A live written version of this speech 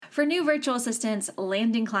For new virtual assistants,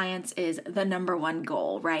 landing clients is the number one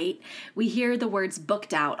goal, right? We hear the words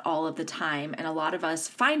booked out all of the time, and a lot of us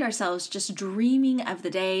find ourselves just dreaming of the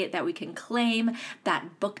day that we can claim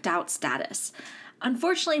that booked out status.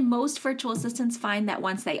 Unfortunately, most virtual assistants find that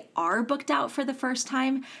once they are booked out for the first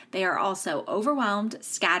time, they are also overwhelmed,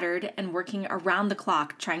 scattered, and working around the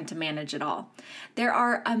clock trying to manage it all. There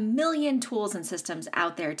are a million tools and systems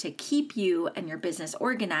out there to keep you and your business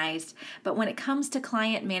organized, but when it comes to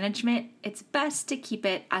client management, it's best to keep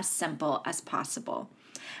it as simple as possible.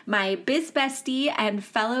 My biz bestie and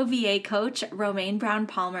fellow VA coach, Romaine Brown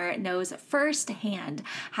Palmer, knows firsthand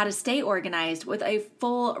how to stay organized with a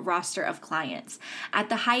full roster of clients. At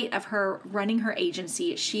the height of her running her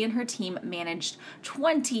agency, she and her team managed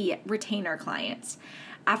 20 retainer clients.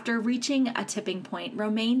 After reaching a tipping point,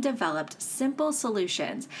 Romaine developed simple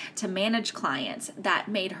solutions to manage clients that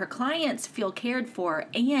made her clients feel cared for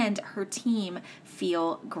and her team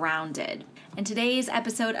feel grounded. In today's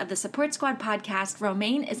episode of the Support Squad podcast,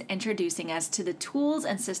 Romaine is introducing us to the tools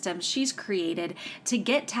and systems she's created to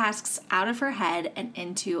get tasks out of her head and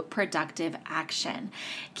into productive action.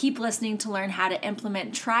 Keep listening to learn how to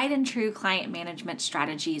implement tried and true client management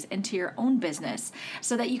strategies into your own business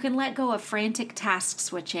so that you can let go of frantic task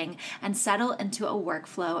switching and settle into a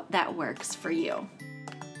workflow that works for you.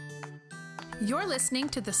 You're listening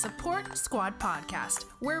to the Support Squad podcast,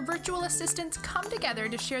 where virtual assistants come together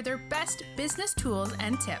to share their best business tools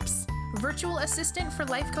and tips. Virtual assistant for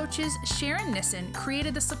life coaches Sharon Nissen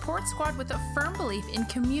created the Support Squad with a firm belief in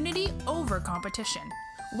community over competition.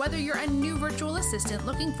 Whether you're a new virtual assistant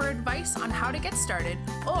looking for advice on how to get started,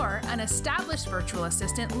 or an established virtual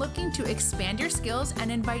assistant looking to expand your skills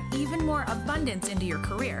and invite even more abundance into your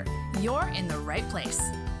career, you're in the right place.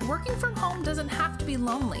 Working from home doesn't have to be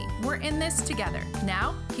lonely. We're in this together.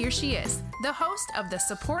 Now, here she is, the host of the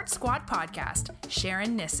Support Squad podcast,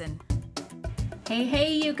 Sharon Nissen.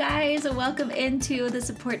 Hey, you guys. Welcome into the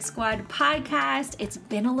Support Squad podcast. It's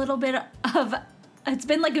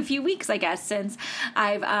been like a few weeks, I guess, since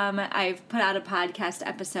I've put out a podcast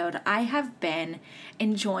episode. I have been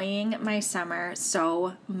enjoying my summer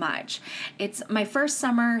so much. It's my first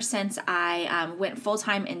summer since I went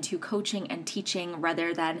full-time into coaching and teaching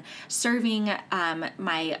rather than serving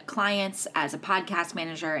my clients as a podcast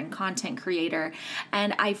manager and content creator.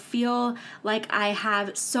 And I feel like I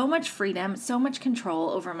have so much freedom, so much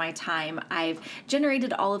control over my time. I've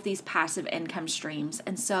generated all of these passive income streams.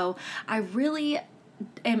 And so I really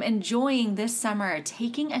am enjoying this summer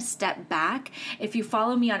taking a step back. If you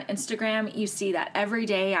follow me on Instagram, you see that every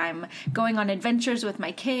day I'm going on adventures with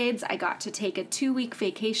my kids. I got to take a 2-week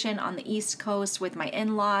vacation on the East Coast with my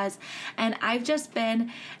in-laws, and I've just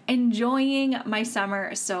been enjoying my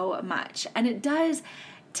summer so much. And it does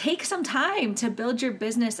take some time to build your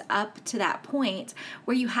business up to that point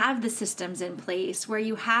where you have the systems in place, where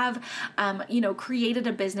you have, created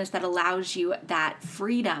a business that allows you that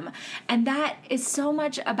freedom. And that is so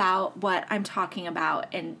much about what I'm talking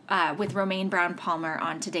about with Romaine Brown Palmer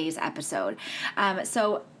on today's episode.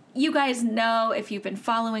 So you guys know, if you've been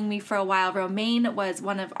following me for a while, Romaine was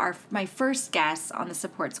one of my first guests on the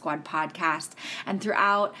Support Squad podcast. And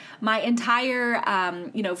throughout my entire,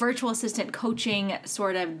 virtual assistant coaching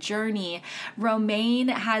sort of journey, Romaine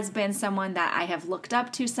has been someone that I have looked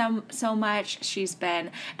up to so much. She's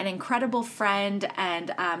been an incredible friend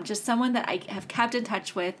and just someone that I have kept in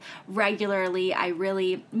touch with regularly.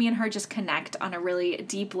 Me and her just connect on a really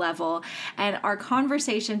deep level. And our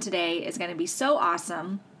conversation today is going to be so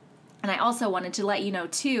awesome. And I also wanted to let you know,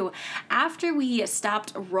 too, after we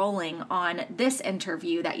stopped rolling on this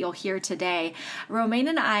interview that you'll hear today, Romaine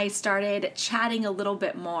and I started chatting a little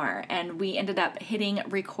bit more, and we ended up hitting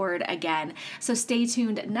record again. So stay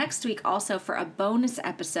tuned next week also for a bonus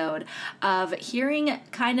episode of hearing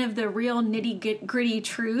kind of the real nitty-gritty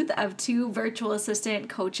truth of two virtual assistant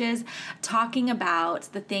coaches talking about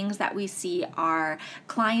the things that we see our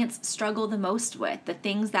clients struggle the most with, the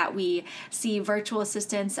things that we see virtual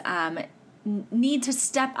assistants need to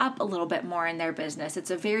step up a little bit more in their business. It's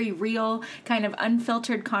a very real, kind of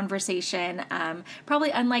unfiltered conversation, probably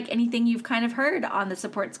unlike anything you've kind of heard on the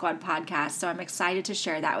Support Squad podcast. So I'm excited to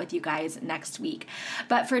share that with you guys next week.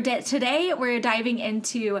 But for today, we're diving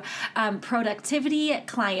into productivity,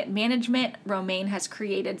 client management. Romaine has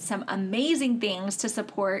created some amazing things to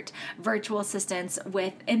support virtual assistants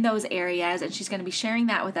in those areas, and she's going to be sharing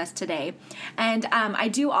that with us today. And I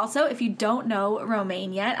do also, if you don't know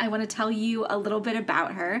Romaine yet, I want to tell you you a little bit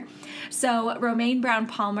about her. So Romaine Brown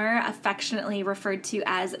Palmer, affectionately referred to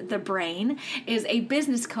as the Brain, is a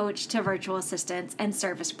business coach to virtual assistants and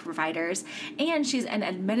service providers, and she's an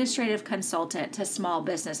administrative consultant to small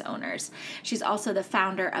business owners. She's also the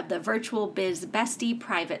founder of the Virtual Biz Bestie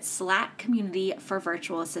private Slack community for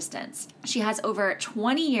virtual assistants. She has over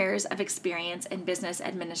 20 years of experience in business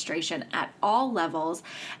administration at all levels,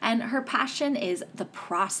 and her passion is the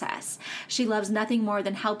process. She loves nothing more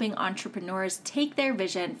than helping entrepreneurs take their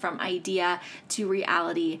vision from idea to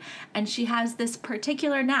reality, and she has this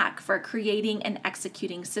particular knack for creating and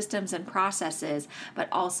executing systems and processes, but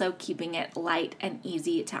also keeping it light and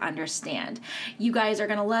easy to understand. You guys are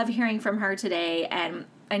going to love hearing from her today, and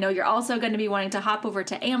I know you're also going to be wanting to hop over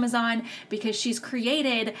to Amazon because she's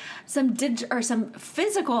created some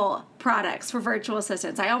physical products for virtual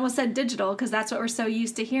assistants. I almost said digital because that's what we're so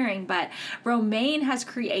used to hearing, but Romaine has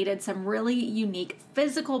created some really unique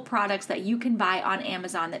physical products that you can buy on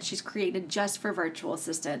Amazon that she's created just for virtual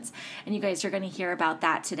assistants. And you guys are going to hear about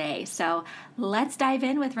that today. So let's dive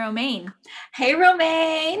in with Romaine. Hey,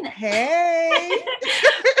 Romaine. Hey.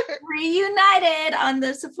 Reunited on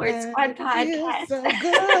the Support Squad podcast. So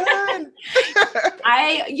good.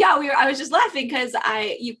 I was just laughing because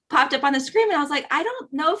you popped up on the screen and I was like, I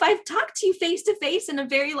don't know if I've talked to you face to face in a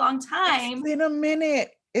very long time. It's been a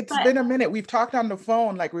minute. Been a minute. We've talked on the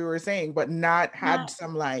phone, like we were saying, but not had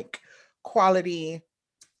some like quality.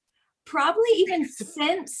 Probably even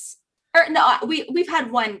since, or no, we've had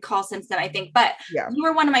one call since then, I think, but you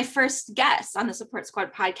were one of my first guests on the Support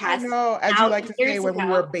Squad podcast. I know, as you like to say, when we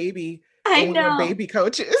were baby. I know. We were baby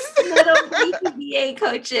coaches. Little baby VA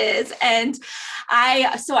coaches. And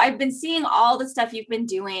I've been seeing all the stuff you've been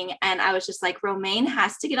doing. And I was just like, Romaine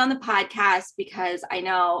has to get on the podcast because I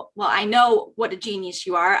know what a genius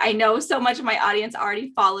you are. I know so much of my audience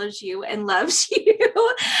already follows you and loves you.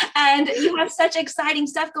 And you have such exciting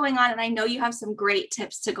stuff going on. And I know you have some great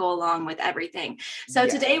tips to go along with everything. So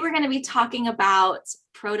today we're going to be talking about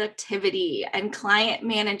productivity and client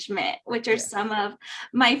management, which are some of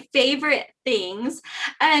my favorite things.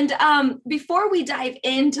 And before we dive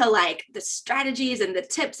into like the strategies and the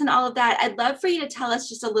tips and all of that, I'd love for you to tell us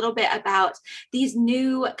just a little bit about these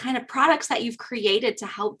new kind of products that you've created to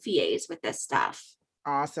help VAs with this stuff.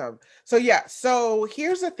 Awesome. So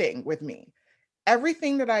here's the thing with me.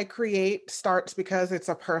 Everything that I create starts because it's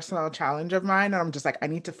a personal challenge of mine. And I'm just like, I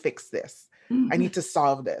need to fix this. I need to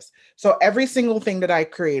solve this. So every single thing that I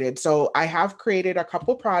created. So I have created a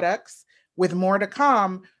couple products with more to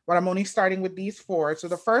come, but I'm only starting with these 4. So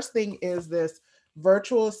the first thing is this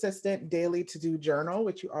virtual assistant daily to-do journal,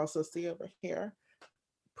 which you also see over here.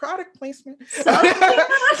 Product placement,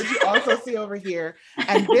 which you also see over here.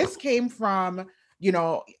 And this came from,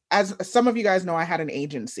 as some of you guys know, I had an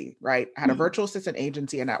agency, right? I had a virtual assistant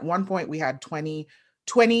agency. And at one point we had 20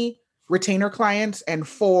 retainer clients and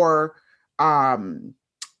 4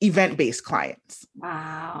 event-based clients.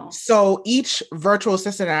 Wow. So each virtual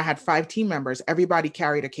assistant, I had 5 team members, everybody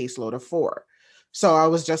carried a caseload of 4. So I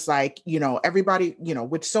was just like, everybody,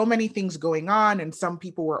 with so many things going on and some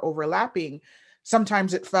people were overlapping,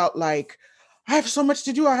 sometimes it felt like, I have so much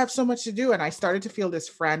to do. And I started to feel this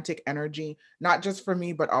frantic energy, not just for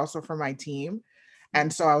me, but also for my team.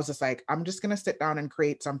 And so I was just like, I'm just going to sit down and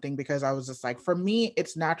create something because I was just like, for me,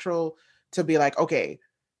 it's natural to be like, okay,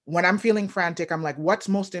 when I'm feeling frantic, I'm like, what's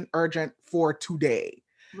most urgent for today?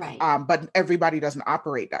 Right. But everybody doesn't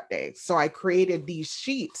operate that day. So I created these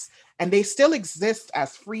sheets and they still exist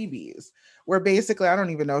as freebies where basically, I don't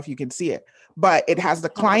even know if you can see it, but it has the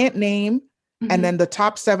client name and then the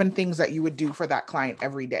top 7 things that you would do for that client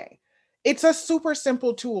every day. It's a super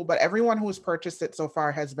simple tool, but everyone who's purchased it so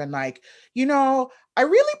far has been like, I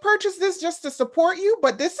really purchased this just to support you,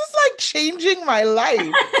 but this is like changing my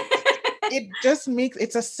life.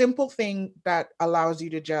 It's a simple thing that allows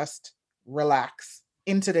you to just relax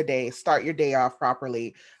into the day, start your day off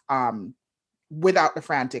properly, without the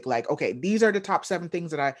frantic, like, okay, these are the top 7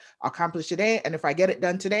 things that I accomplished today. And if I get it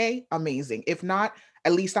done today, amazing. If not,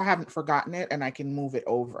 at least I haven't forgotten it and I can move it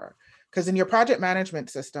over. Because in your project management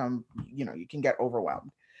system, you can get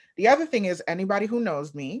overwhelmed. The other thing is anybody who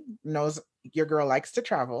knows me knows your girl likes to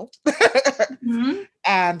travel.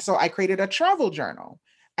 And so I created a travel journal.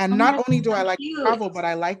 And not only do I like to travel, but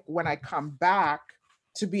I like when I come back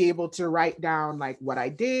to be able to write down like what I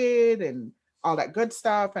did and all that good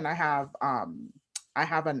stuff. And I have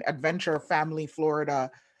an Adventure Family Florida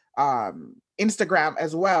Instagram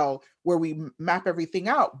as well, where we map everything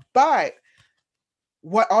out. But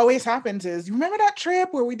what always happens is, you remember that trip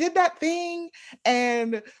where we did that thing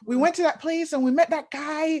and we went to that place and we met that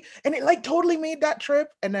guy and it like totally made that trip.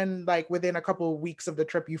 And then like within a couple of weeks of the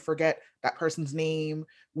trip, you forget that person's name,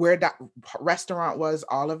 where that restaurant was,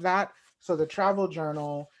 all of that. So the travel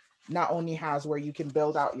journal not only has where you can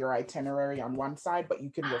build out your itinerary on one side, but you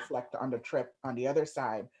can reflect on the trip on the other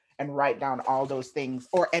side and write down all those things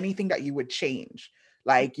or anything that you would change.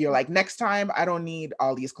 Like you're like, next time I don't need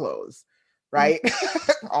all these clothes, right?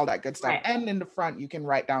 All that good stuff. Right. And in the front, you can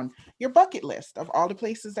write down your bucket list of all the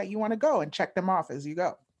places that you want to go and check them off as you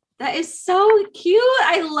go. That is so cute.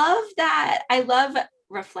 I love that. I love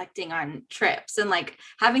reflecting on trips, and like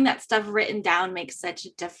having that stuff written down makes such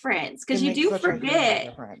a difference, because you do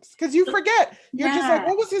forget. Because you forget. You're just like,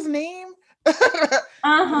 what was his name?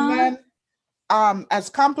 And then as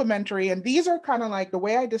complimentary, and these are kind of like the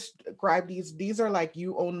way I describe these are like,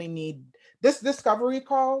 you only need this discovery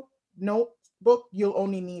call notebook, you'll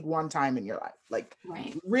only need one time in your life. Like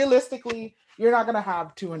realistically, you're not going to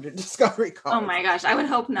have 200 discovery calls. Oh my gosh, I would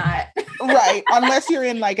hope not. Right. Unless you're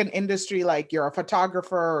in like an industry, like you're a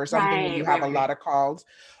photographer or something, and you have a lot of calls.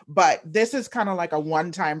 But this is kind of like a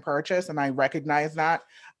one-time purchase. And I recognize that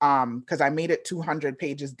because I made it 200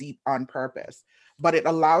 pages deep on purpose. But it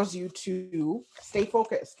allows you to stay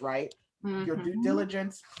focused, right? Your due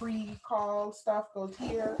diligence pre-call stuff goes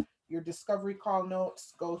here. Your discovery call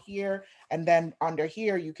notes go here. And then under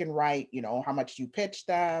here, you can write, you know, how much you pitched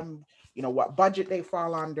them, you know, what budget they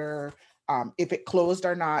fall under, if it closed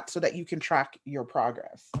or not, so that you can track your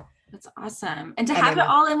progress. That's awesome. And to have it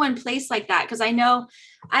all in one place like that, because I know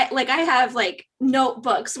I have like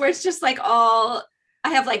notebooks where it's just like I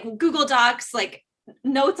have like Google Docs, like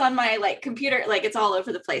notes on my like computer, like it's all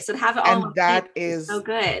over the place. So to have it all, and that is so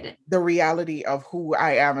good. The reality of who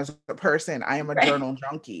I am as a person. I am a journal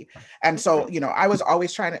junkie. And so, you know, I was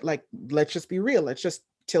always trying to like, let's just be real. Let's just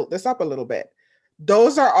tilt this up a little bit.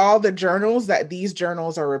 Those are all the journals that these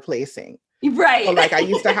journals are replacing. Right. So like I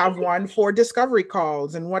used to have one for discovery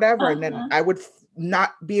calls and whatever. And then I would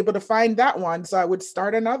not be able to find that one. So I would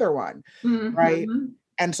start another one. Right.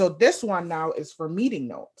 And so this one now is for meeting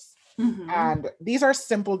notes. And these are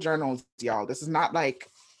simple journals, y'all. This is not like,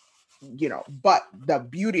 you know, but the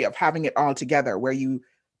beauty of having it all together, where you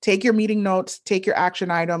take your meeting notes, take your action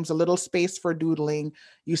items, a little space for doodling,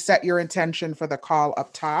 you set your intention for the call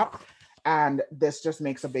up top, and this just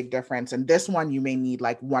makes a big difference. And this one you may need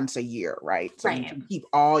like once a year, right? So you can keep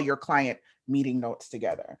all your client meeting notes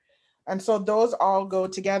together. And so those all go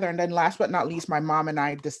together. And then last but not least, my mom and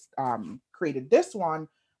I just created this one,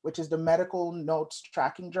 which is the medical notes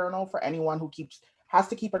tracking journal for anyone who has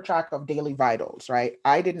to keep a track of daily vitals, right?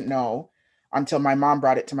 I didn't know until my mom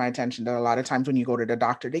brought it to my attention that a lot of times when you go to the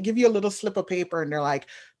doctor, they give you a little slip of paper and they're like,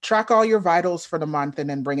 track all your vitals for the month and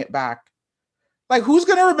then bring it back. Like, who's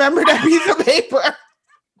going to remember that piece of paper?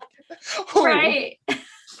 Right.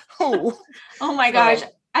 Who? Oh my gosh.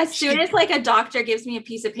 As soon as like a doctor gives me a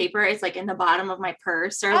piece of paper, it's like in the bottom of my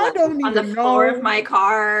purse or like on the floor of my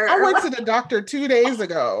car. I went to the doctor 2 days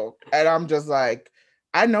ago and I'm just like,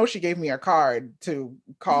 I know she gave me a card to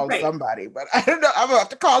call somebody, but I don't know. I'm going to have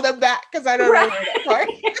to call them back because I don't know where that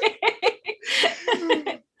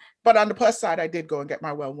card. But on the plus side, I did go and get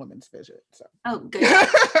my well woman's visit. So. Oh, good.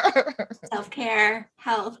 Self-care,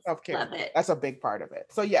 health. Self-care. Love it. That's a big part of it.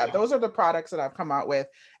 So yeah, those are the products that I've come out with.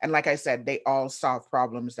 And like I said, they all solve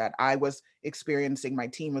problems that I was experiencing, my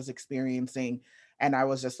team was experiencing. And I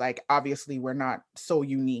was just like, obviously, we're not so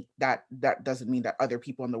unique that doesn't mean that other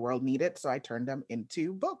people in the world need it. So I turned them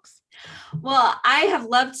into books. Well, I have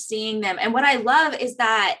loved seeing them. And what I love is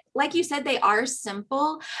that, like you said, they are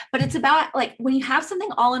simple, but it's about like when you have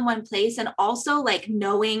something all in one place and also like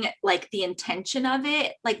knowing like the intention of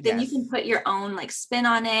it, like then you can put your own like spin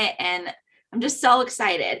on it. And I'm just so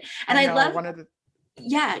excited. And I love one of the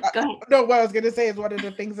go ahead. No, what I was going to say is one of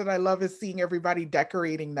the things that I love is seeing everybody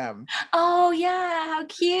decorating them. Oh yeah, how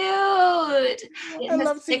cute. I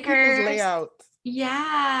love seeing people's layouts. Yeah,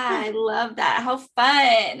 I love that. How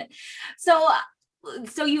fun.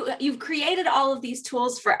 So you've created all of these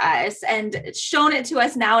tools for us and shown it to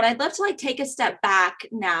us now. And I'd love to like take a step back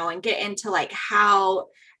now and get into like how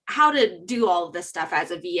to do all of this stuff as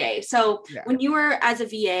a VA. So when you were as a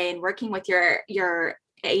VA and working with your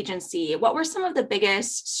agency, what were some of the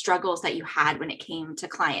biggest struggles that you had when it came to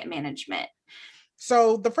client management?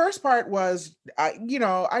 So the first part was, I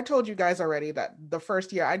told you guys already that the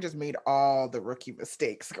first year I just made all the rookie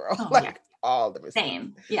mistakes, girl. All the mistakes.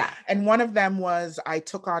 Same. Yeah. And one of them was I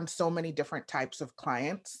took on so many different types of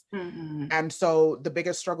clients. And so the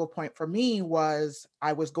biggest struggle point for me was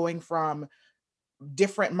I was going from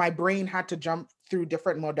my brain had to jump through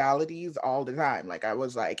different modalities all the time. Like I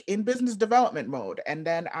was like in business development mode, and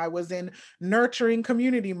then I was in nurturing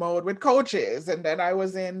community mode with coaches, and then I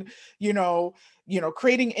was in,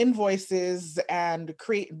 creating invoices and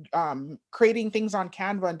creating things on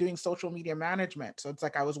Canva and doing social media management. So it's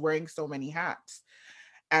like I was wearing so many hats.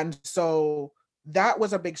 And so that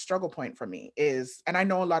was a big struggle point for me and I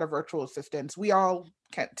know a lot of virtual assistants, we all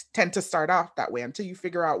tend to start off that way until you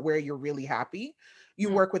figure out where you're really happy. You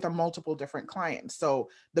work with a multiple different clients. So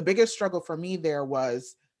the biggest struggle for me there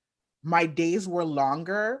was my days were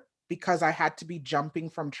longer because I had to be jumping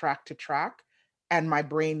from track to track, and my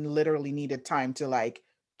brain literally needed time to like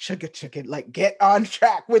chugga, like get on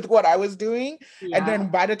track with what I was doing. Yeah. And then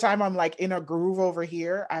by the time I'm like in a groove over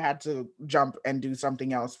here, I had to jump and do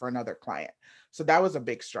something else for another client. So that was a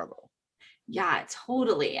big struggle. Yeah,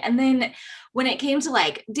 totally. And then when it came to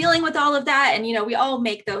like dealing with all of that, and, we all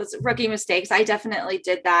make those rookie mistakes. I definitely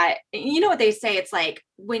did that. You know what they say? It's like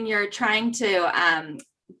when you're trying to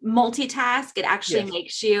multitask, it actually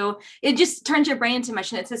makes it just turns your brain into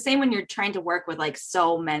mush. And it's the same when you're trying to work with like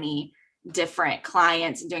so many different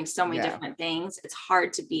clients and doing so many different things. It's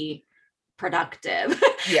hard to be productive.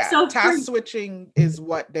 Yeah. So task switching is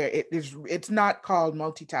what it's not called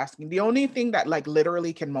multitasking. The only thing that like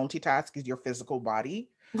literally can multitask is your physical body.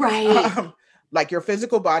 Right. Like your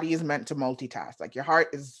physical body is meant to multitask. Like your heart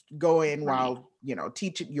is going while,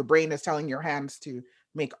 teaching, your brain is telling your hands to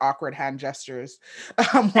make awkward hand gestures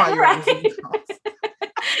while you're using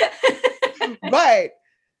But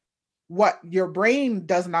what your brain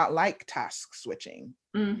does not like task switching.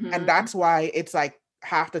 Mm-hmm. And that's why it's like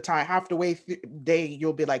half the way through the day,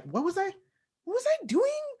 you'll be like, what was I doing?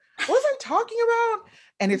 What was I talking about?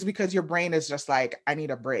 And it's because your brain is just like, I need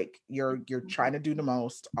a break. You're trying to do the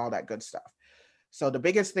most, all that good stuff. So the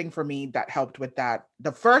biggest thing for me that helped with that,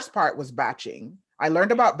 the first part was batching. I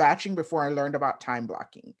learned about batching before I learned about time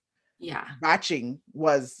blocking. Yeah. Batching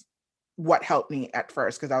was what helped me at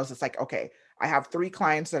first, because I was just like, okay, I have 3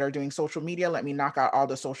 clients that are doing social media. Let me knock out all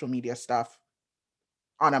the social media stuff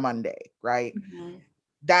on a Monday, right? Mm-hmm.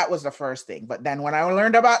 That was the first thing. But then when I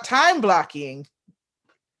learned about time blocking,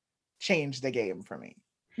 changed the game for me.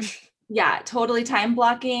 Yeah, totally. Time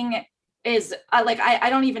blocking is like,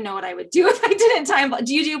 I don't even know what I would do if I didn't time block.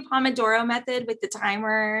 Do you do Pomodoro method with the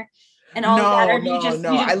timer and all of that? Or do you just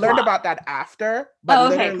I learned about that after,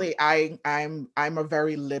 but literally I'm a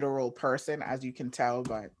very literal person, as you can tell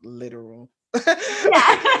by literal.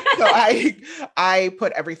 Yeah. So I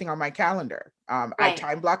put everything on my calendar. I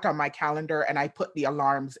time blocked on my calendar, and I put the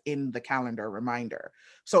alarms in the calendar reminder.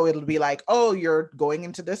 So it'll be like, oh, you're going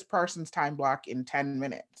into this person's time block in 10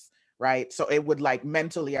 minutes, right? So it would like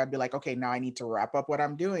mentally, I'd be like, okay, now I need to wrap up what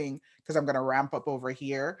I'm doing because I'm going to ramp up over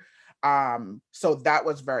here. So that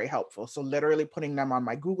was very helpful. So literally putting them on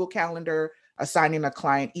my Google Calendar, assigning a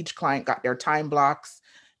client, each client got their time blocks.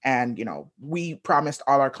 And, we promised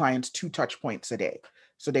all our clients 2 touch points a day.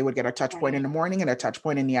 So they would get a touch point in the morning and a touch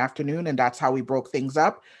point in the afternoon. And that's how we broke things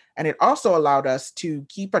up. And it also allowed us to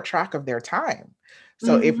keep a track of their time.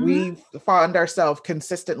 So if we found ourselves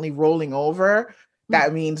consistently rolling over,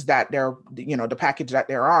 that means that they're, the package that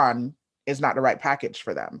they're on is not the right package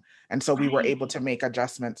for them. And so we were able to make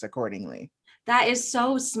adjustments accordingly. That is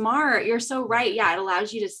so smart. You're so right. Yeah. It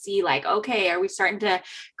allows you to see like, okay, are we starting to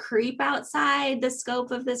creep outside the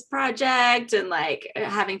scope of this project and like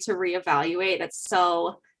having to reevaluate? That's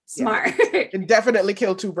so smart. Yeah. It definitely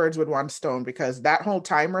killed 2 birds with 1 stone, because that whole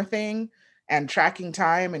timer thing and tracking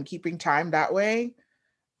time and keeping time that way,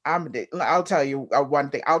 I'll tell you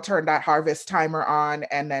one thing. I'll turn that harvest timer on,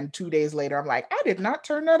 and then 2 days later, I'm like, I did not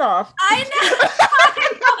turn that off. I know.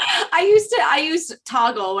 I used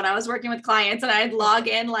Toggle when I was working with clients, and I'd log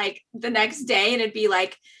in like the next day, and it'd be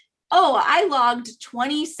like, oh, I logged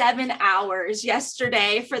 27 hours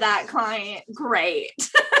yesterday for that client. Great.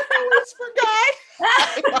 I always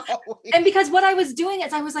forgot. And because what I was doing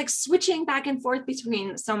is I was like switching back and forth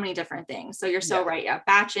between so many different things. So you're so right. Yeah.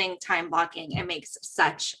 Batching, time blocking, it makes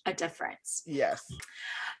such a difference. Yes.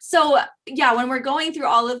 So yeah, when we're going through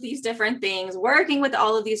all of these different things, working with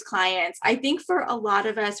all of these clients, I think for a lot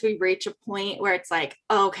of us, we reach a point where it's like,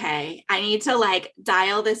 okay, I need to like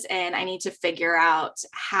dial this in. I need to figure out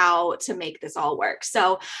how to make this all work.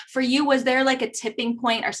 So for you, was there like a tipping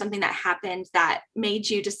point or something that happened that made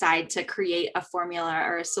you decide to create a formula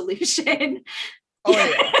or a solution? Oh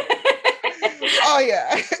yeah. Oh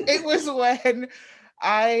yeah. It was when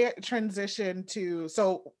I transitioned to,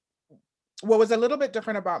 so what was a little bit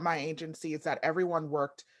different about my agency is that everyone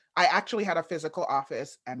worked. I actually had a physical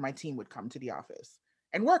office, and my team would come to the office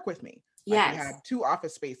and work with me. Like, we had 2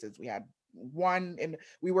 office spaces. We had,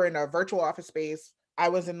 we were in a virtual office space. I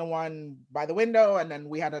was in the one by the window, and then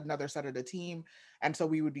we had another set of the team. And so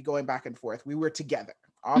we would be going back and forth. We were together,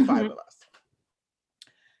 all Mm-hmm. 5 of us.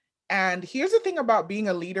 And here's the thing about being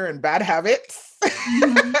a leader and bad habits.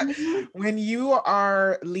 Mm-hmm. When you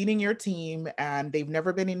are leading your team and they've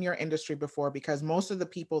never been in your industry before, because most of the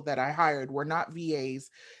people that I hired were not VAs,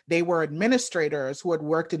 they were administrators who had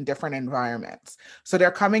worked in different environments. So they're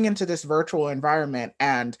coming into this virtual environment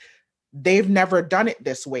and they've never done it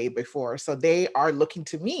this way before. So they are looking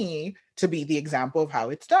to me to be the example of how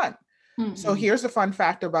it's done. Mm-hmm. So here's the fun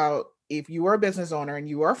fact about if you are a business owner and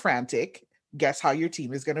you are frantic, guess how your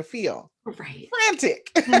team is going to feel? Right.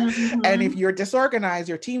 Frantic. Mm-hmm. And if you're disorganized,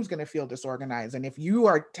 your team's going to feel disorganized. And if you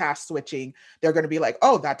are task switching, they're going to be like,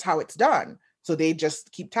 oh, that's how it's done. So they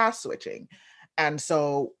just keep task switching. And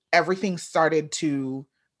so everything started to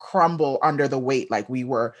crumble under the weight. Like we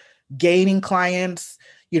were gaining clients,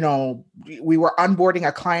 we were onboarding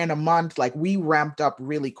a client a month. Like we ramped up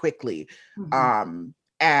really quickly. Mm-hmm.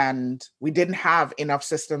 And we didn't have enough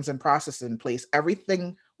systems and processes in place.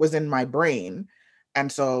 Everything was in my brain.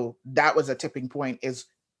 And so that was a tipping point, is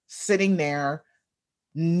sitting there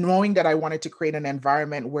knowing that I wanted to create an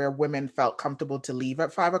environment where women felt comfortable to leave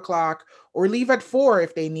at 5 o'clock or leave at 4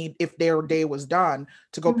 if their day was done,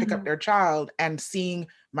 to go pick up Mm-hmm. their child, and seeing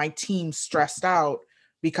my team stressed out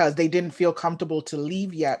because they didn't feel comfortable to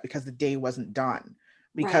leave yet because the day wasn't done,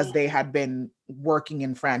 because Right. they had been working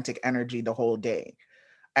in frantic energy the whole day.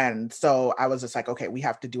 And so I was just like, okay, we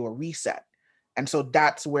have to do a reset. And so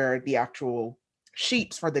that's where the actual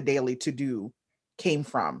sheets for the daily to do came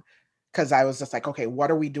from. Because I was just like, okay, what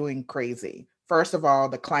are we doing crazy? First of all,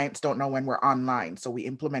 the clients don't know when we're online. So we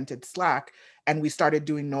implemented Slack and we started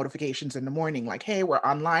doing notifications in the morning, like, hey, we're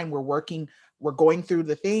online, we're working, we're going through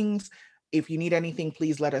the things. If you need anything,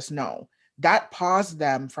 please let us know. That paused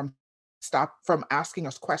them from asking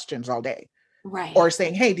us questions all day. Right. Or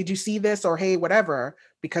saying, hey, did you see this? Or hey, whatever,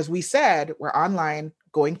 because we said we're online,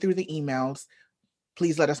 going through the emails.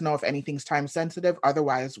 Please let us know if anything's time sensitive.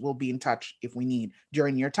 Otherwise, we'll be in touch if we need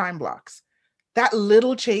during your time blocks. That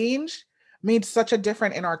little change made such a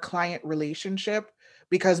difference in our client relationship,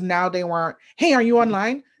 because now they weren't, hey, are you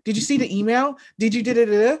online? Did you see the email? Did you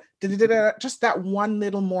just that one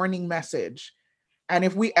little morning message. And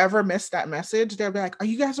if we ever miss that message, they'll be like, are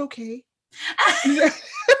you guys okay?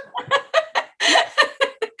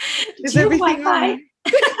 Is everything all right?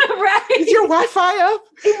 Right. Is your Wi-Fi up?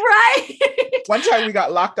 Right. One time we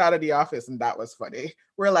got locked out of the office, and that was funny.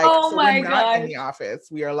 We're like, Oh so my we're not in gosh. the office.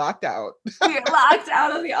 We are locked out. We're locked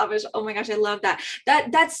out of the office. Oh my gosh, I love that.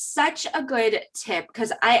 That's such a good tip,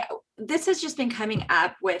 because this has just been coming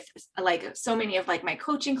up with like so many of like my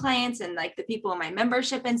coaching clients and like the people in my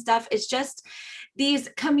membership and stuff. It's just these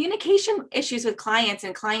communication issues with clients,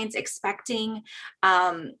 and clients expecting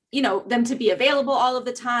them to be available all of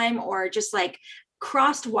the time, or just like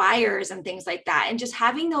crossed wires and things like that. And just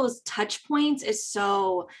having those touch points is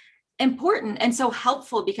so important and so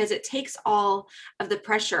helpful, because it takes all of the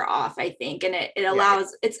pressure off, I think. And it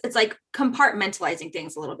allows, it's like compartmentalizing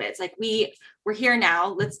things a little bit. It's like, we're here now,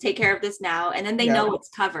 let's take care of this now. And then they know it's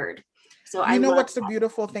covered. So I know what's the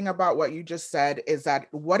beautiful thing about what you just said is that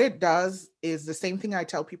what it does is the same thing I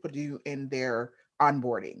tell people to do in their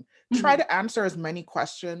onboarding. Try to answer as many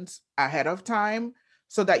questions ahead of time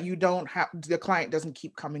so that you don't have, the client doesn't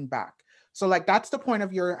keep coming back. So like, that's the point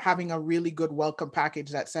of your having a really good welcome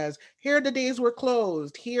package that says, here are the days we're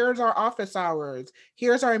closed. Here's our office hours.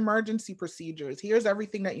 Here's our emergency procedures. Here's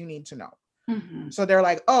everything that you need to know. Mm-hmm. So they're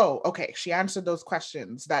like, oh, okay, she answered those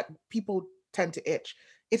questions that people tend to itch.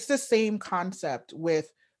 It's the same concept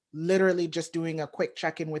with literally just doing a quick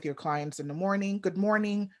check-in with your clients in the morning. Good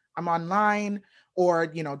morning, I'm online. Or,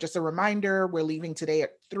 just a reminder, we're leaving today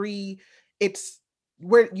at 3. It's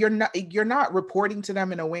where you're not reporting to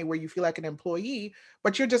them in a way where you feel like an employee,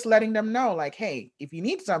 but you're just letting them know, like, hey, if you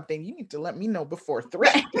need something, you need to let me know before 3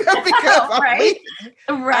 because I'm leaving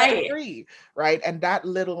at 3, right? And that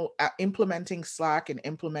little implementing Slack and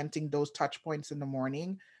implementing those touch points in the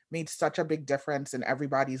morning made such a big difference in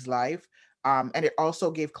everybody's life. And it also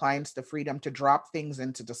gave clients the freedom to drop things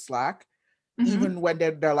into the Slack, even when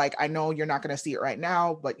they're like, I know you're not going to see it right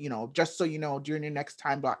now, but just so you know, during your next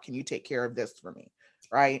time block, can you take care of this for me?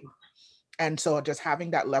 Right. And so just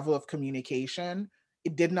having that level of communication,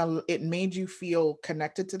 it made you feel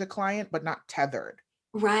connected to the client, but not tethered.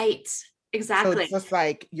 Right. Exactly. So it's just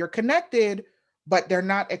like you're connected, but they're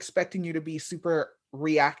not expecting you to be super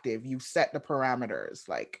reactive. You set the parameters,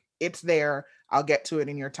 like it's there. I'll get to it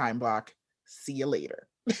in your time block. See you later.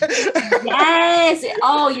 Yes.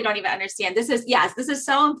 Oh, you don't even understand. This is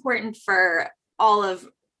so important for all of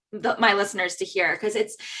my listeners to hear, because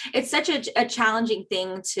it's such a challenging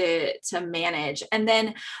thing to manage. And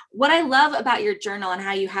then what I love about your journal and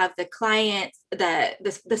how you have the client,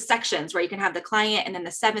 the sections where you can have the client and then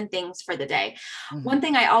the 7 things for the day. Mhm. One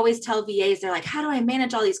thing I always tell VAs, they're like, how do I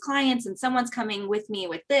manage all these clients and someone's coming with me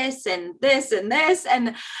with this and this and this?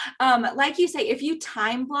 And like you say, if you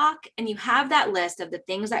time block and you have that list of the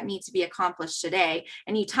things that need to be accomplished today,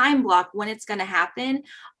 and you time block when it's going to happen,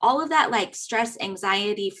 all of that like stress,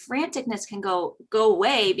 anxiety, franticness can go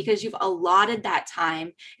away because you've allotted that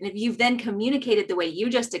time. And if you've then communicated the way you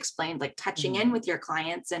just explained, like touching in with your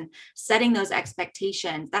clients and setting those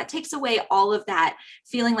expectations, that takes away all of that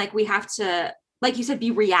feeling like we have to, like you said,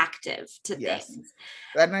 be reactive to things.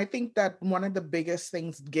 And I think that one of the biggest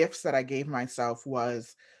gifts that I gave myself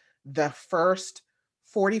was the first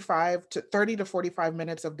 30 to 45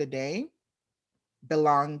 minutes of the day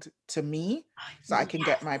belonged to me, so I can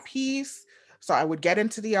get my peace. So I would get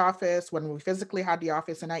into the office when we physically had the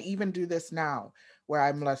office, and I even do this now where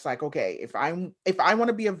I'm less like, okay, if I want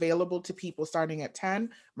to be available to people starting at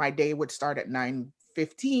 10, my day would start at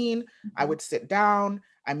 9:15. I would sit down,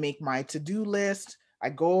 I make my to-do list, I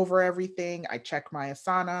go over everything, I check my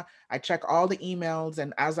Asana, I check all the emails,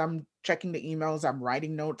 and as I'm checking the emails, I'm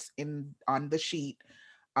writing notes on the sheet.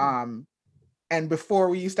 And before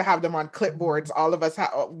we used to have them on clipboards, all of us,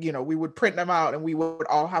 we would print them out and we would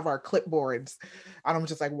all have our clipboards. And I'm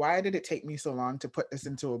just like, why did it take me so long to put this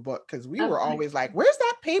into a book? Because we were always like, where's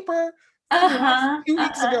that paper from 2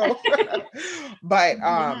 weeks ago?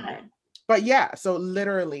 But yeah, so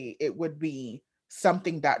literally it would be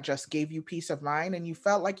something that just gave you peace of mind, and you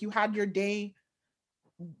felt like you had your day,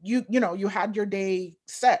 you had your day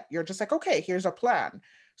set. You're just like, okay, here's a plan.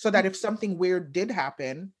 So that if something weird did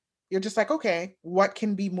happen, you're just like, okay, what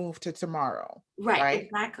can be moved to tomorrow? Right?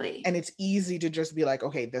 Exactly. And it's easy to just be like,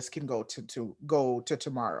 okay, this can go to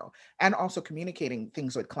tomorrow. And also communicating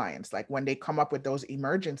things with clients. Like when they come up with those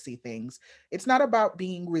emergency things, it's not about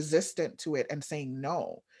being resistant to it and saying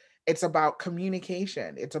no. It's about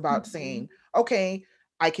communication. It's about saying, okay,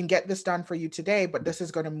 I can get this done for you today, but this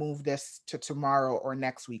is going to move this to tomorrow or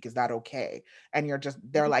next week. Is that okay? And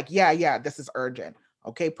they're like, yeah, this is urgent.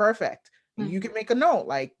 Okay, perfect. You can make a note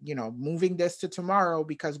like, moving this to tomorrow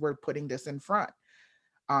because we're putting this in front.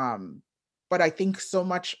 But I think so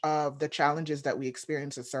much of the challenges that we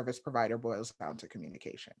experience as service provider boils down to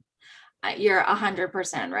communication. You're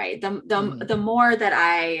 100% right. The more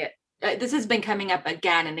that this has been coming up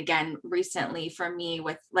again and again recently for me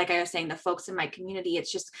with, like I was saying, the folks in my community,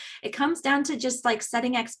 it comes down to just like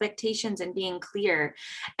setting expectations and being clear.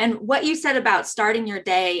 And what you said about starting your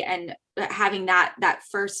day and having that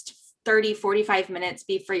first 30, 45 minutes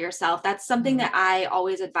be for yourself. That's something that I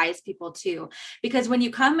always advise people to, because when you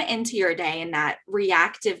come into your day in that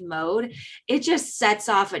reactive mode, it just sets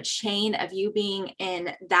off a chain of you being in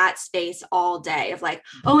that space all day of like,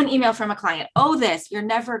 oh, an email from a client. Oh, you're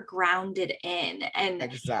never grounded in. And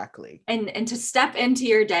exactly. And to step into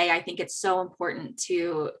your day, I think it's so important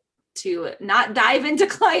to not dive into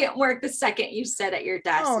client work the second you sit at your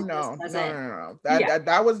desk. Oh, no.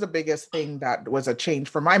 That was the biggest thing that was a change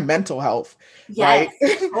for my mental health. Yes.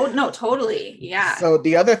 Right? Oh, no, totally. Yeah. So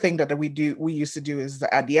the other thing that we used to do is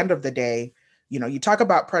at the end of the day, you talk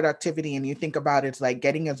about productivity and you think about it's like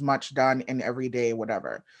getting as much done in every day,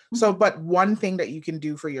 whatever. So, but one thing that you can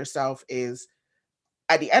do for yourself is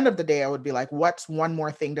at the end of the day, I would be like, what's one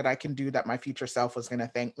more thing that I can do that my future self was going to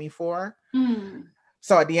thank me for?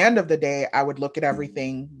 So at the end of the day, I would look at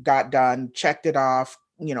everything, got done, checked it off.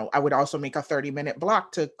 I would also make a 30-minute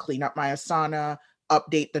block to clean up my Asana,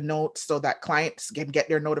 update the notes so that clients can get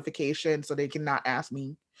their notification so they can not ask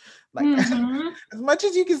me. Like as much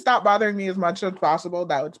as you can stop bothering me as much as possible,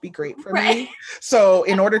 that would be great for me. So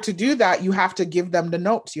in order to do that, you have to give them the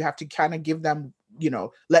notes. You have to kind of give them,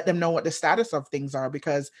 let them know what the status of things are,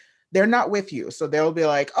 because they're not with you. So they'll be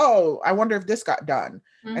like, oh, I wonder if this got done.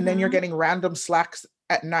 And then you're getting random Slacks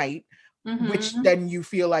at night, which then you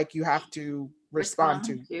feel like you have to respond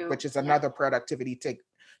to, which is another productivity tick.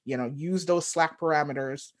 Use those Slack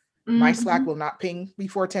parameters. My Slack will not ping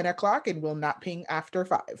before 10 o'clock and will not ping after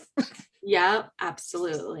 5. Yeah,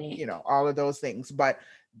 absolutely. All of those things. But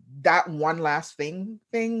that one last thing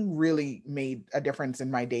really made a difference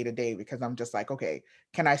in my day-to-day, because I'm just like, okay,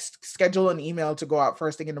 can I schedule an email to go out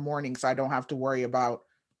first thing in the morning so I don't have to worry about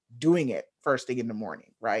doing it first thing in the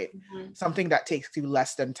morning, right? Something that takes you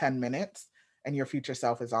less than 10 minutes and your future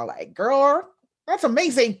self is all like, girl, that's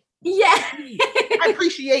amazing. Yeah. I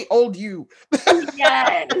appreciate old you.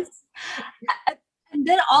 Yes. And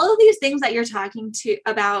then all of these things that you're talking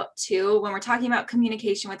about too, when we're talking about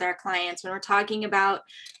communication with our clients, when we're talking about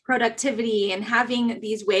productivity and having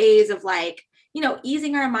these ways of like,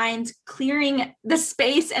 easing our minds, clearing the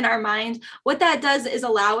space in our mind, what that does is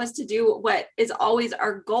allow us to do what is always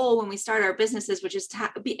our goal when we start our businesses, which is to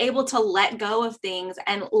be able to let go of things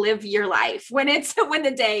and live your life when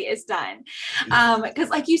the day is done. Because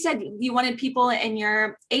like you said, you wanted people in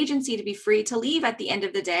your agency to be free to leave at the end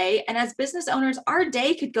of the day. And as business owners, our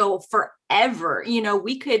day could go forever.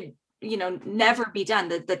 We could never be done.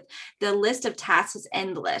 The list of tasks is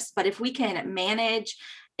endless. But if we can manage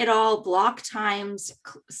it all, block time,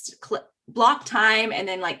 and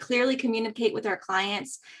then like clearly communicate with our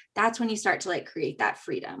clients, that's when you start to like create that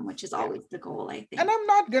freedom, which is always the goal, I think. And I'm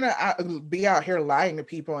not gonna be out here lying to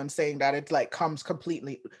people and saying that it like comes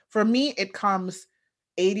completely. For me, it comes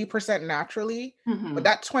 80% naturally, but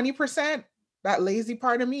that 20%, that lazy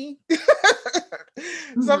part of me,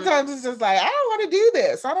 sometimes it's just like, I don't want to do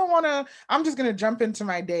this. I'm just going to jump into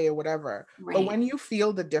my day or whatever. Right. But when you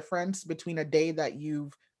feel the difference between a day that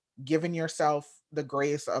you've given yourself the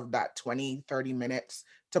grace of that 20, 30 minutes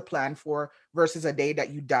to plan for versus a day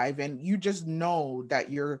that you dive in, you just know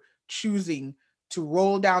that you're choosing to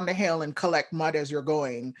roll down the hill and collect mud as you're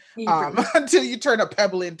going until you turn a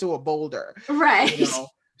pebble into a boulder. Right.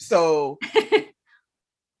 So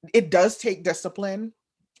it does take discipline.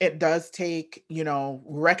 It does take,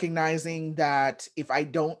 recognizing that if I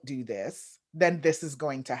don't do this, then this is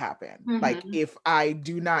going to happen. Like if I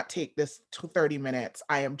do not take this 30 minutes,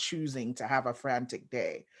 I am choosing to have a frantic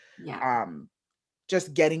day. Yeah.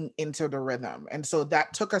 Just getting into the rhythm. And so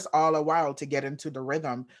that took us all a while to get into the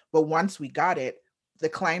rhythm. But once we got it, the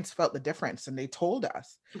clients felt the difference and they told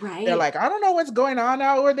us. Right. They're like, I don't know what's going on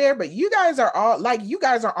over there, but you guys are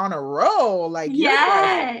on a roll. Like,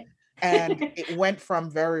 yeah. And it went from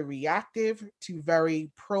very reactive to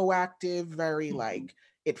very proactive, very like,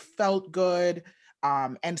 it felt good.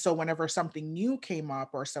 And so whenever something new came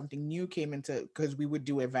up or something new came into, because we would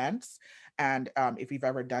do events, and if you've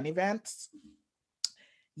ever done events,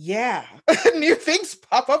 new things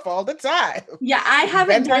pop up all the time. Yeah, I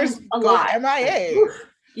haven't done a lot. MIA.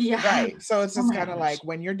 Yeah. Right. So it's just kind of like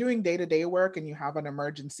when you're doing day-to-day work and you have an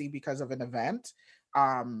emergency because of an event,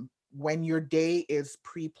 when your day is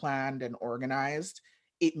pre-planned and organized,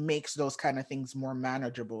 it makes those kind of things more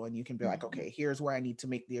manageable. And you can be like, okay, here's where I need to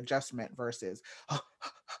make the adjustment versus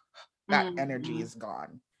that energy is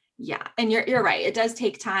gone. Yeah. And you're right. It does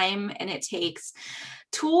take time and it takes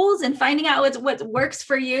tools and finding out what works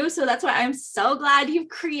for you. So that's why I'm so glad you've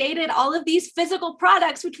created all of these physical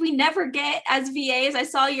products, which we never get as VAs. I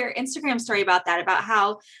saw your Instagram story about that, about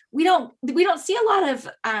how we don't see a lot of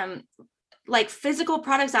like physical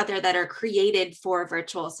products out there that are created for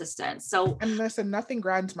virtual assistants. So, and listen, nothing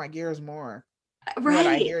grinds my gears more when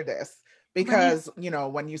I hear this, because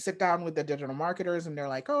when you sit down with the digital marketers and they're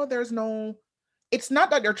like, oh, it's not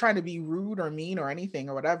that they're trying to be rude or mean or anything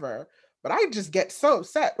or whatever, but I just get so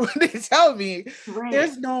upset when they tell me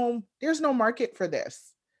there's no market for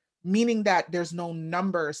this, meaning that there's no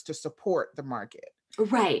numbers to support the market.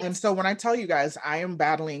 Right. And so when I tell you guys, I am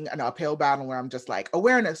battling an uphill battle where I'm just like,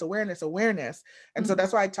 awareness. And so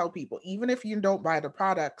that's why I tell people, even if you don't buy the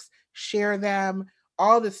products, share them,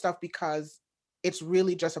 all this stuff, because it's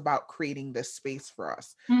really just about creating this space for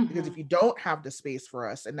us. Because if you don't have the space for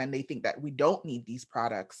us, and then they think that we don't need these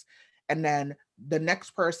products, and then the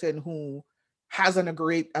next person who has a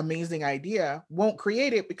great, amazing idea won't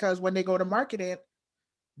create it because when they go to market it,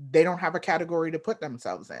 they don't have a category to put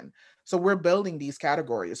themselves in. So we're building these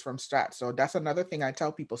categories from scratch. So that's another thing I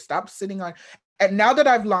tell people, stop sitting on. And now that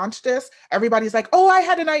I've launched this, everybody's like, oh, I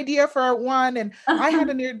had an idea for one and I had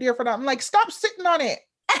an idea for that. I'm like, stop sitting on it.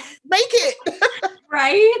 Make it.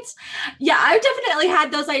 Right. Yeah, I've definitely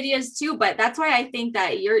had those ideas too, but that's why I think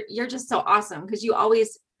that you're just so awesome, because you've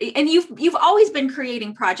always been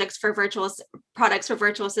creating products for virtual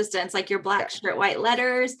assistants, like your black shirt, white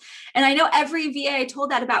letters. And I know every VA I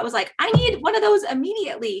told that about was like, I need one of those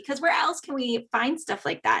immediately, because where else can we find stuff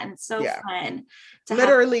like that? And it's so fun.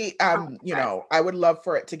 Literally, I would love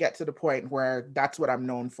for it to get to the point where that's what I'm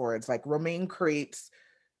known for. It's like Romaine creates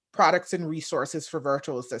products and resources for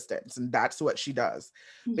virtual assistants, and that's what she does.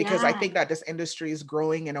 Because I think that this industry is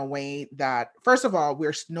growing in a way that, first of all,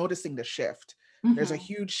 we're noticing the shift. There's a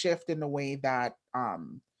huge shift in the way that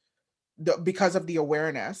because of the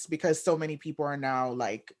awareness, because so many people are now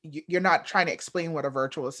like, you're not trying to explain what a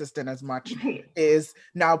virtual assistant as much is.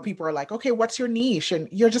 Now people are like, okay, what's your niche? And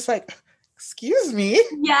you're just like, excuse me.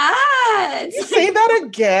 Yes. You say that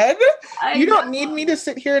again? You don't need me to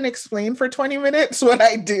sit here and explain for 20 minutes what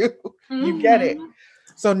I do. You get it.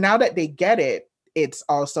 So now that they get it, it's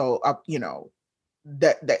also up,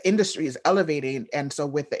 the industry is elevating. And so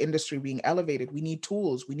with the industry being elevated, we need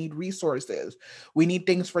tools, we need resources, we need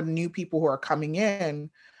things for the new people who are coming in,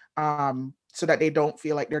 so that they don't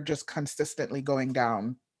feel like they're just consistently going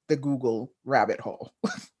down the Google rabbit hole.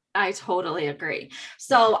 I totally agree.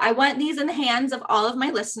 So I want these in the hands of all of my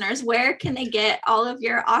listeners. Where can they get all of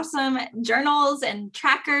your awesome journals and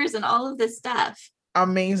trackers and all of this stuff?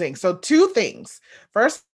 Amazing. So 2 things.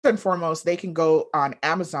 First and foremost, they can go on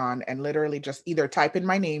Amazon and literally just either type in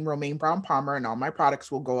my name, Romaine Brown Palmer, and all my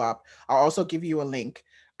products will go up. I'll also give you a link.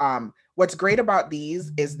 What's great about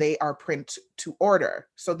these is they are print to order.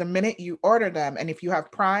 So the minute you order them, and if you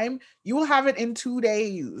have Prime, you will have it in 2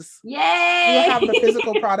 days. Yay! You will have the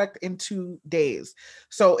physical product in 2 days.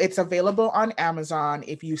 So it's available on Amazon.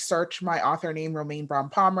 If you search my author name, Romaine Brown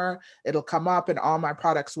Palmer, it'll come up and all my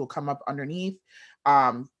products will come up underneath.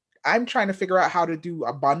 I'm trying to figure out how to do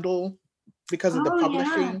a bundle because of the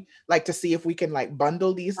publishing, like to see if we can like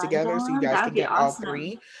bundle these together so you guys can get all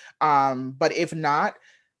 3. But if not,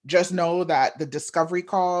 just know that the discovery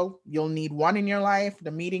call, you'll need 1 in your life. The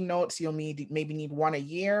meeting notes, you'll maybe need 1 a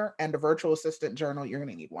year. And the virtual assistant journal, you're going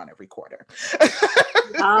to need 1 every quarter.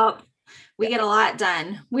 We get a lot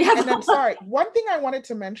done. Sorry, one thing I wanted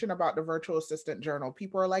to mention about the virtual assistant journal,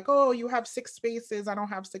 people are like, oh, you have 6 spaces. I don't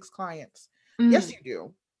have 6 clients. Yes, you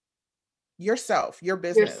do. Your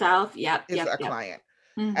business is a client.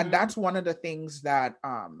 And that's one of the things that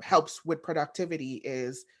helps with productivity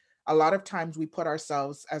is a lot of times we put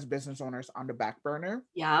ourselves as business owners on the back burner.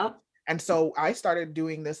 Yeah. And so I started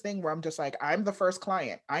doing this thing where I'm just like, I'm the first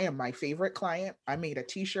client. I am my favorite client. I made a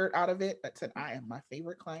t-shirt out of it that said, I am my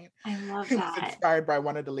favorite client. I love that. It was inspired by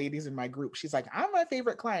one of the ladies in my group. She's like, I'm my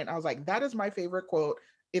favorite client. I was like, that is my favorite quote.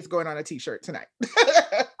 It's going on a t-shirt tonight.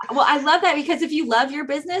 Well, I love that because if you love your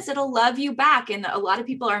business, it'll love you back. And a lot of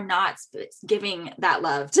people are not giving that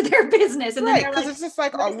love to their business. And right, because it's just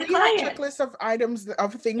like, we have a checklist of items,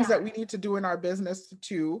 of things that we need to do in our business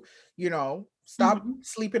to, stop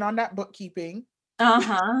sleeping on that bookkeeping.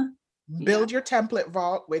 Build your template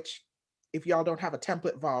vault, which if y'all don't have a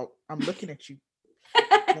template vault, I'm looking at you.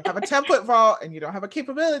 You don't have a template vault and you don't have a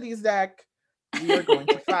capabilities deck, we are going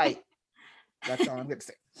to fight. That's all I'm going to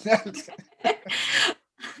say.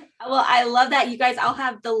 Well, I love that. You guys, I'll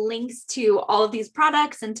have the links to all of these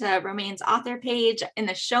products and to Romaine's author page in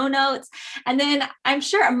the show notes. And then I'm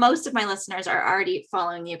sure most of my listeners are already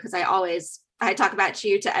following you because I talk about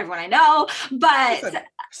you to everyone I know, but listen,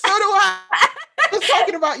 so do I. I was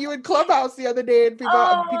talking about you in Clubhouse the other day and people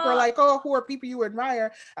are like, oh, who are people you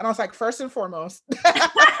admire? And I was like, first and foremost.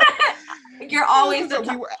 You're always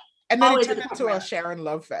and then it turned into a Sharon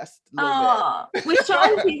Love Fest. Oh, with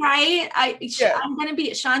Shanzi, right?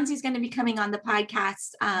 Shanzi's going to be coming on the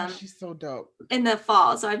podcast. She's so dope in the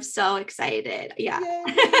fall. So I'm so excited. Yeah.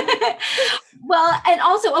 Well, and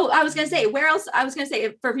also, I was going to say, where else? I was going to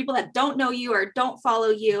say for people that don't know you or don't follow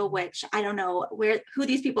you, which I don't know who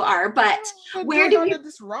these people are, but where do we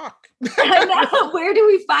this rock? Where do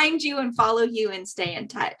we find you and follow you and stay in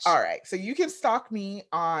touch? All right. So you can stalk me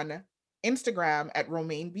on Instagram at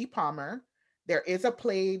Romaine B. Palmer. There is a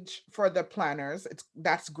page for the planners.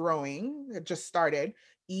 That's growing. It just started.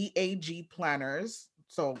 EAG Planners.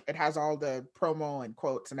 So it has all the promo and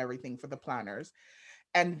quotes and everything for the planners.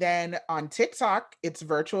 And then on TikTok, it's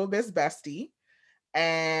Virtual Biz Bestie.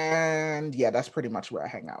 And yeah, that's pretty much where I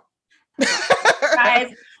hang out.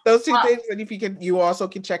 Guys, those 2 things. And if you also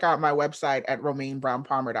can check out my website at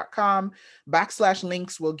RomaineBrownPalmer.com.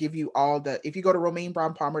 /links will give you if you go to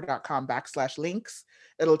RomaineBrownPalmer.com /links,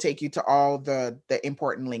 it'll take you to all the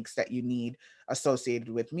important links that you need associated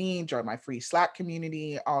with me, join my free Slack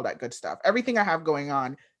community, all that good stuff. Everything I have going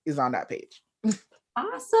on is on that page.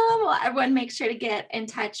 Awesome. Well, everyone make sure to get in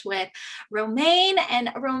touch with Romaine.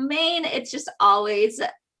 And Romaine, it's just always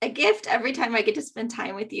a gift every time I get to spend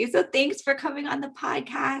time with you. So thanks for coming on the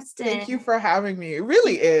podcast. Thank you for having me. It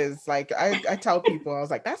really is. Like I tell people, I was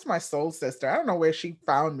like, that's my soul sister. I don't know where she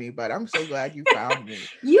found me, but I'm so glad you found me.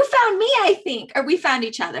 You found me, I think, or we found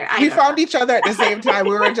each other. We found each other at the same time.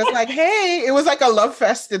 We were just like, hey, it was like a love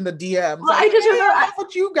fest in the DMs. Well, like, I just remember I love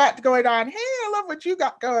what you got going on. Hey, I love what you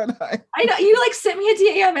got going on. I know you sent me a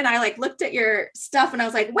DM and I looked at your stuff and I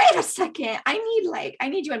was like, wait a second, I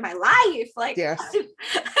need you in my life. Yes.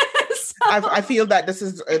 So. I feel that this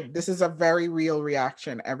is a very real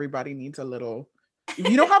reaction. Everybody needs a little. If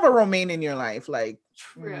you don't have a Romaine in your life,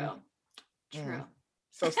 true.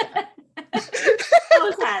 So sad.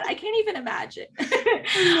 So sad. I can't even imagine.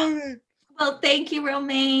 I love it. Well, thank you,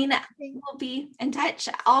 Romaine. We'll be in touch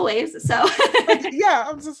always. So yeah,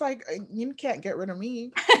 I'm just like, you can't get rid of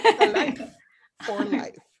me for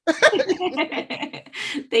life.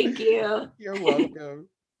 Thank you. You're welcome.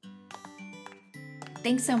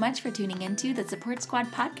 Thanks so much for tuning into the Support Squad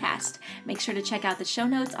podcast. Make sure to check out the show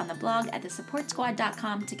notes on the blog at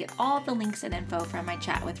thesupportsquad.com to get all the links and info from my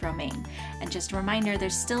chat with Romaine. And just a reminder,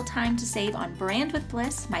 there's still time to save on Brand with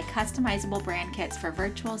Bliss, my customizable brand kits for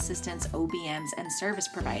virtual assistants, OBMs, and service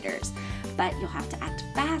providers. But you'll have to act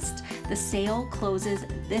fast. The sale closes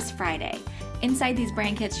this Friday. Inside these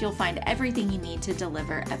brand kits, you'll find everything you need to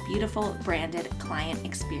deliver a beautiful branded client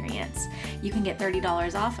experience. You can get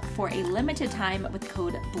 $30 off for a limited time with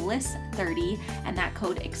code BLISS30, and that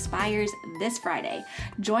code expires this Friday.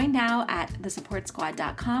 Join now at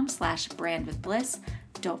thesupportsquad.com/brandwithbliss.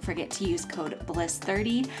 Don't forget to use code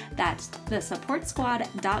BLISS30. That's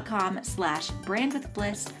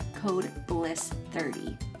thesupportsquad.com/brandwithbliss, code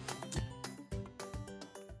BLISS30.